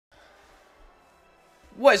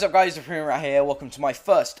What is up, guys? The Premier right here. Welcome to my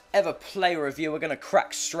first ever player review. We're going to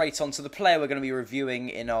crack straight onto the player we're going to be reviewing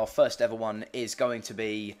in our first ever one is going to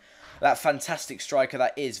be that fantastic striker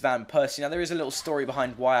that is Van Persie. Now, there is a little story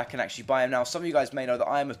behind why I can actually buy him. Now, some of you guys may know that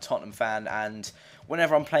I am a Tottenham fan, and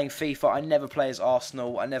whenever I'm playing FIFA, I never play as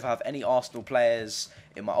Arsenal. I never have any Arsenal players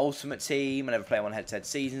in my ultimate team. I never play him on head-to-head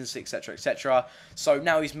seasons, etc, etc. So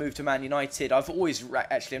now he's moved to Man United. I've always,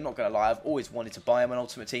 actually, I'm not going to lie, I've always wanted to buy him an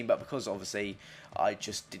ultimate team, but because obviously I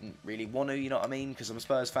just didn't really want to, you know what I mean? Because I'm a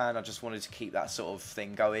Spurs fan, I just wanted to keep that sort of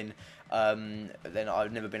thing going. Then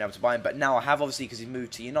I've never been able to buy him, but now I have, obviously, because he's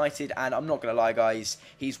moved to United, and I'm not going to lie, guys,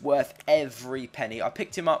 he's worth every penny. I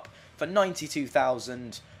picked him up for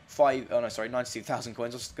 92,000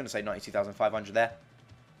 coins. I was going to say 92,500 there.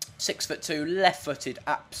 6'2", left-footed,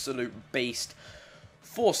 absolute beast.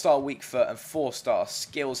 4-star weak foot and 4-star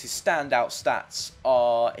skills. His standout stats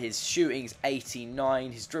are his shooting's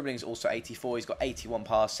 89, his dribbling's also 84, he's got 81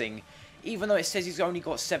 passing. Even though it says he's only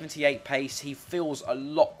got 78 pace, he feels a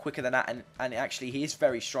lot quicker than that, and actually he is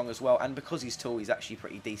very strong as well, and because he's tall, he's actually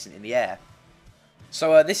pretty decent in the air.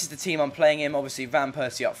 So this is the team I'm playing him. Obviously Van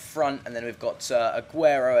Persie up front, and then we've got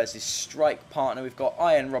Aguero as his strike partner. We've got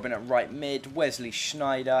Ian Robin at right mid, Wesley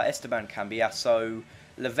Sneijder, Esteban Cambiasso,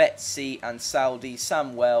 Lavezzi and Saudi,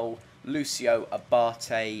 Samuel, Lucio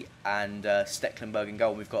Abate and Stecklenburg in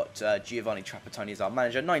goal. We've got Giovanni Trapattoni as our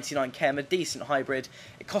manager. 99k, I'm a decent hybrid.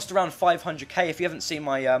 It cost around 500k. If you haven't seen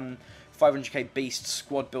my 500k Beast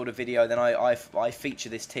squad builder video, then I feature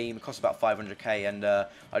this team. It costs about 500k, and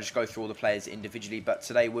I just go through all the players individually. But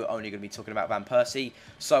today we're only going to be talking about Van Persie.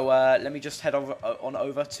 So let me just head on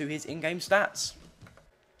over to his in-game stats.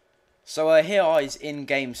 So here are his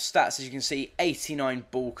in-game stats. As you can see, 89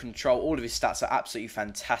 ball control. All of his stats are absolutely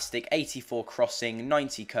fantastic. 84 crossing,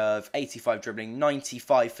 90 curve, 85 dribbling,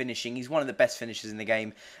 95 finishing. He's one of the best finishers in the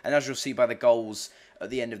game. And as you'll see by the goals at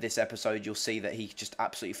the end of this episode, you'll see that he just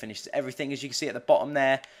absolutely finishes everything. As you can see at the bottom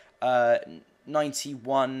there,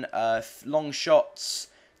 91 long shots,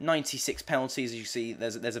 96 penalties. As you see,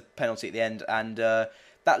 there's a penalty at the end, and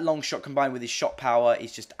that long shot combined with his shot power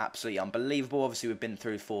is just absolutely unbelievable. Obviously, we've been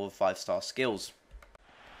through 4 or 5-star skills.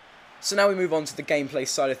 So now we move on to the gameplay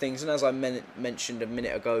side of things. And as I mentioned a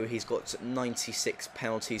minute ago, he's got 96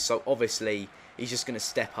 penalties. So obviously, he's just going to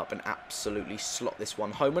step up and absolutely slot this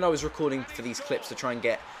one home. When I was recording for these clips to try and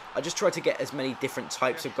I just tried to get as many different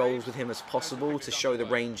types of goals with him as possible to show the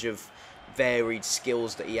range of varied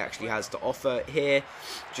skills that he actually has to offer here.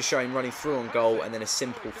 Just showing running through on goal and then a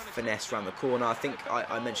simple finesse around the corner. I think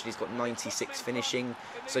I mentioned he's got 96 finishing.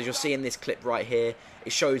 So as you'll see in this clip right here,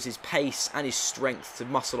 it shows his pace and his strength to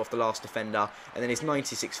muscle off the last defender, and then his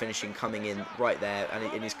 96 finishing coming in right there, and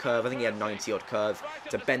in his curve, I think he had 90 odd curve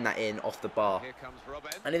to bend that in off the bar.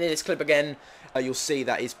 And in this clip again, you'll see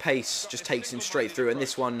that his pace just takes him straight through, and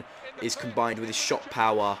this one is combined with his shot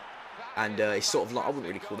power. And it's sort of, I wouldn't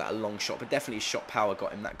really call that a long shot, but definitely his shot power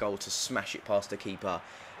got him that goal to smash it past the keeper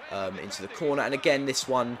into the corner. And again, this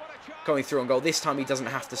one going through on goal. This time he doesn't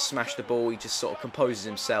have to smash the ball. He just sort of composes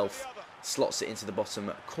himself, slots it into the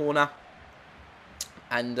bottom corner.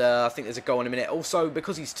 And I think there's a goal in a minute. Also,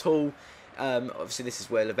 because he's tall, obviously this is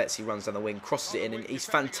where Lavezzi runs down the wing, crosses it in, and he's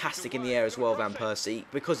fantastic in the air as well, Van Persie.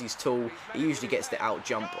 Because he's tall, he usually gets the out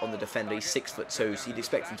jump on the defender. He's 6'2", so you'd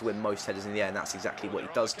expect him to win most headers in the air, and that's exactly what he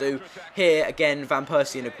does do. Here, again, Van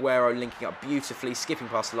Persie and Aguero linking up beautifully, skipping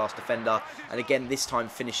past the last defender, and again, this time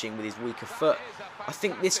finishing with his weaker foot. I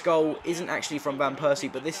think this goal isn't actually from Van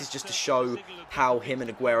Persie, but this is just to show how him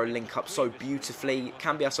and Aguero link up so beautifully.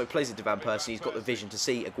 Cambiasso plays it to Van Persie. He's got the vision to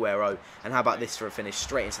see Aguero. And how about this for a finish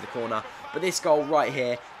straight into the corner? But this goal right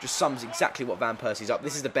here just sums exactly what Van Persie's up.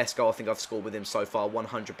 This is the best goal I think I've scored with him so far,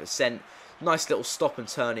 100%. Nice little stop and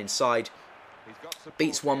turn inside.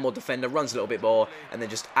 Beats one more defender, runs a little bit more, and then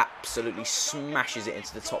just absolutely smashes it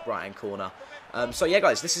into the top right-hand corner. So yeah,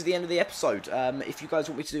 guys, this is the end of the episode. If you guys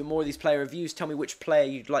want me to do more of these player reviews, tell me which player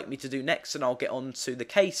you'd like me to do next, and I'll get on to the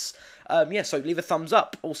case. Yeah, so leave a thumbs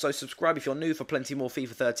up. Also, subscribe if you're new for plenty more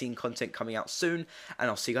FIFA 13 content coming out soon, and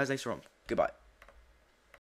I'll see you guys later on. Goodbye.